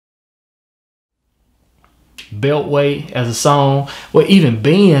Beltway as a song. Well, even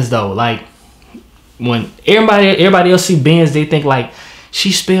Benz though, like when everybody else see Benz, they think like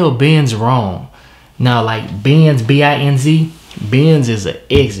she spelled Benz wrong. Now like Benz, B-I-N-Z, Benz is an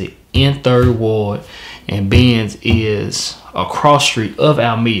exit in 3rd Ward, and Benz is a cross street of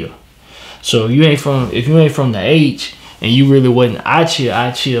Alameda. So if you ain't from the H and you really wasn't out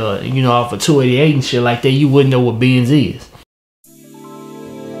here, you know, off of 288 and shit like that, you wouldn't know what Benz is.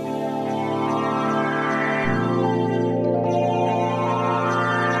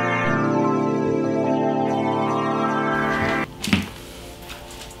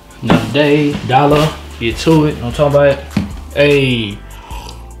 Another day, dollar, get to it. I'm talking about it. Hey,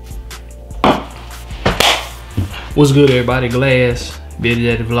 what's good, everybody? Glass, Bitty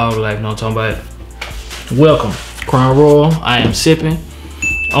Daddy Vlog Life. You know what I'm talking about? Welcome, Crown Royal. I am sipping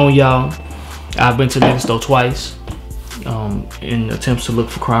on y'all. I've been to the liquor store twice in attempts to look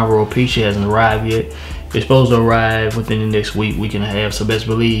for Crown Royal Peach. It hasn't arrived yet. It's supposed to arrive within the next week and a half. So best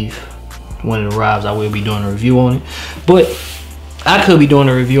believe when it arrives, I will be doing a review on it. But I could be doing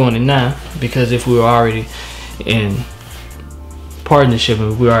a review on it now, because if we were already in partnership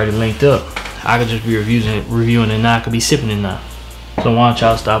and if we already linked up, I could just be reviewing it now. I could be sipping it now. So why don't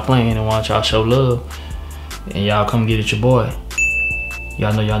y'all stop playing and why don't y'all show love and y'all come get it your boy.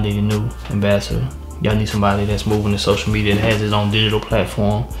 Y'all know y'all need a new ambassador. Y'all need somebody that's moving to social media, that has his own digital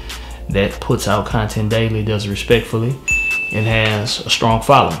platform, that puts out content daily, does it respectfully, and has a strong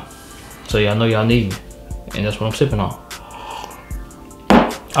following. So y'all know y'all need me, and that's what I'm sipping on.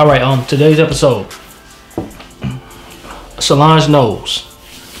 All right, on today's episode, Solange Knowles.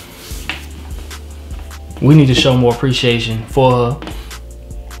 We need to show more appreciation for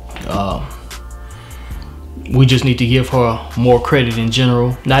her. We just need to give her more credit in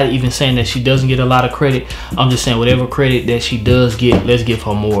general. Not even saying that she doesn't get a lot of credit. I'm just saying whatever credit that she does get, let's give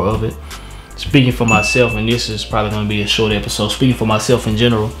her more of it. Speaking for myself, and this is probably going to be a short episode. Speaking for myself in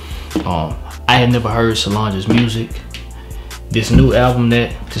general, I had never heard Solange's music. This new album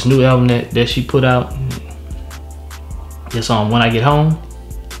that she put out, this on When I Get Home.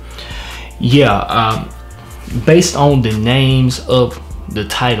 Yeah, based on the names of the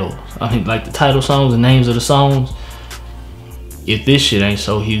title, I mean, like the title songs, the names of the songs. If this shit ain't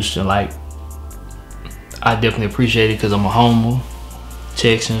so Houston, like, I definitely appreciate it, because I'm a homer.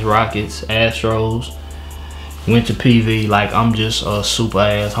 Texans, Rockets, Astros, went to PV. Like, I'm just a super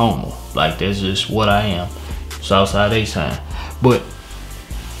ass homer. Like, that's just what I am. Southside H-Town. But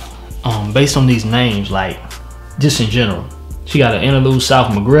based on these names, like, just in general, she got an interlude,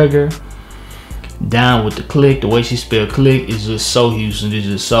 South McGregor, Down with the Click. The way she spelled click is just so Houston. It's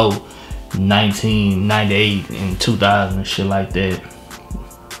just so 1998 and 2000 and shit like that.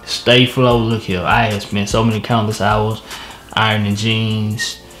 Stay Flow. Look here, I had spent so many countless hours ironing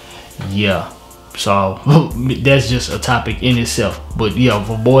jeans. Yeah, so that's just a topic in itself. But yeah,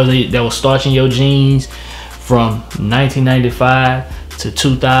 for boys that was starching your jeans from 1995 to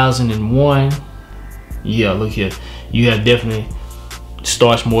 2001, yeah, look here, you have definitely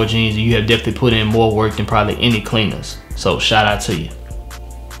starched more jeans, and you have definitely put in more work than probably any cleaners. So shout out to you.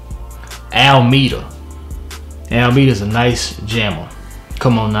 Alameda is a nice jammer.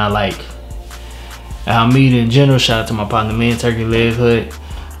 Come on now, like Alameda in general. Shout out to my partner Man Turkey Leg Hut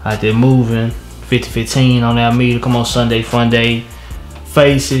out there moving 5015 on Alameda. Come on, Sunday Fun Day.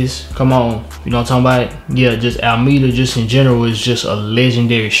 Faces, come on, you know what I'm talking about? Yeah, just Alameda just in general is just a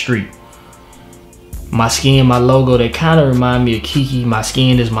legendary street. My skin, my logo, they kind of remind me of Kiki. My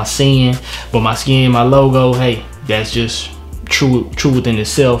skin is my sin, but my skin, my logo, hey, that's just true within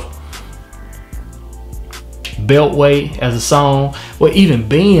itself. Beltway as a song. Well, even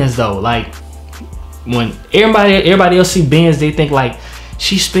Benz though, like when everybody else see Benz, they think like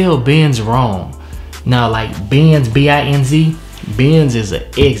she spelled Benz wrong. Now like Benz, B-I-N-Z, Benz is an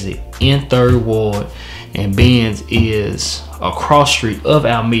exit in 3rd Ward, and Benz is a cross street of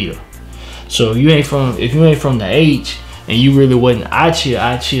Alameda. So if you ain't from the H and you really wasn't out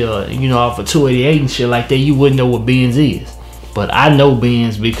here, you know, off of 288 and shit like that, you wouldn't know what Benz is. But I know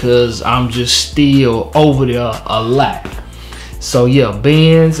Benz because I'm just still over there a lot. So yeah,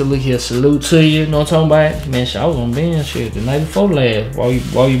 Benz, look here, salute to you. You know what I'm talking about? Man, shit, I was on Benz shit the night before last while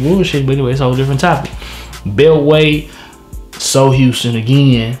you bullshit, but anyway, it's a whole different topic. Beltway, so Houston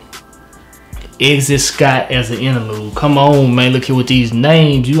again. Exit Scott as an interlude. Come on, man, look here with these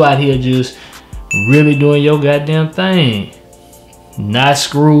names. You out here just really doing your goddamn thing. Not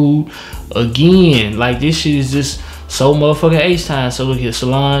screwed again. Like, this shit is just so motherfucking H-time. So look here,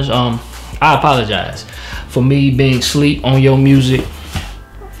 Solange, I apologize for me being asleep on your music.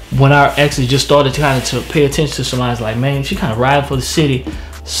 When I actually just started to pay attention to Solange, like, man, she kind of riding for the city.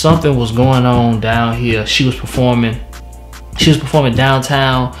 something was going on down here. She was performing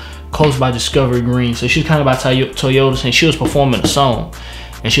downtown, close by Discovery Green. So she was kind of by Toyota, and she was performing a song.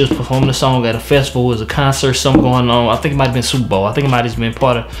 And she was performing the song at a festival. It was a concert, something going on. I think it might have been Super Bowl. I think it might have been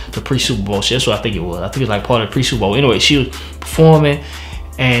part of the pre-Super Bowl shit. That's what I think it was. I think it was like part of the pre-Super Bowl. Anyway, she was performing,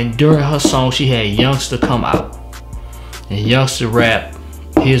 and during her song, she had Youngster come out. And Youngster rap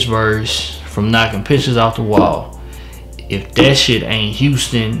his verse from Knocking Pictures Off the Wall. If that shit ain't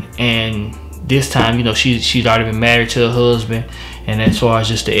Houston, and this time, you know, she's already been married to her husband, and as far as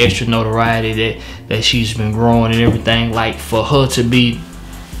just the extra notoriety that she's been growing and everything, like for her to be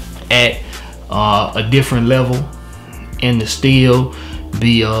at a different level and to still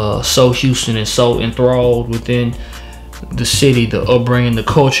be so Houston and so enthralled within the city, the upbringing, the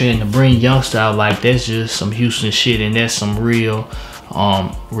culture, and to bring Youngster out, like that's just some Houston shit, and that's some real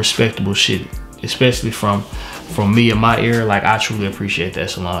respectable shit, especially from me in my era. Like I truly appreciate that,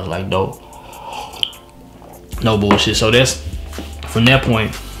 Solange. Like no bullshit. So that's from that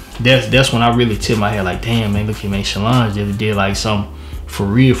point, that's when I really tipped my head like, damn man, look at man, Solange did like some for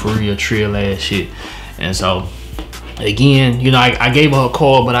real trill ass shit. And so again, you know, I gave her a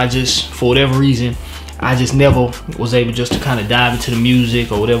call, but I just, for whatever reason, I just never was able just to kind of dive into the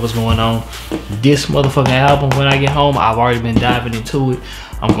music or whatever's going on. This motherfucking album, when I get home, I've already been diving into it.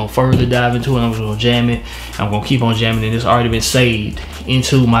 I'm gonna further dive into it. I'm gonna jam it. I'm gonna keep on jamming it. It's already been saved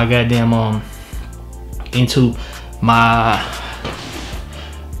into my goddamn into my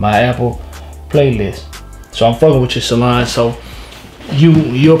Apple playlist. So I'm fucking with you, Solange. So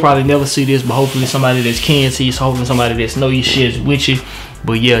you'll probably never see this, but hopefully somebody that can see, so hopefully somebody that's know your shit is with you.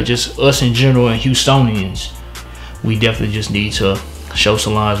 But yeah, just us in general and Houstonians, we definitely just need to show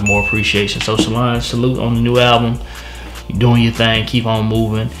Solange more appreciation. So Solange, salute on the new album. You're doing your thing, keep on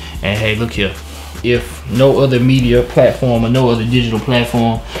moving. And hey, look here, if no other media platform or no other digital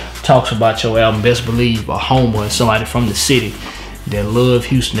platform talks about your album, best believe a homer and somebody from the city that love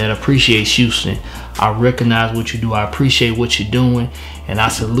Houston, that appreciates Houston, I recognize what you do. I appreciate what you're doing, and I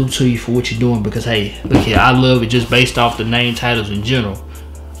salute to you for what you're doing, because hey, look here, I love it just based off the name titles in general.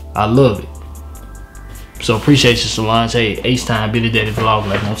 I love it. So appreciate you, Solange. Hey, H-Time, Billy Daddy Vlog.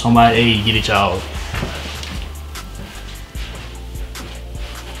 Like, on somebody, hey, get it y'all.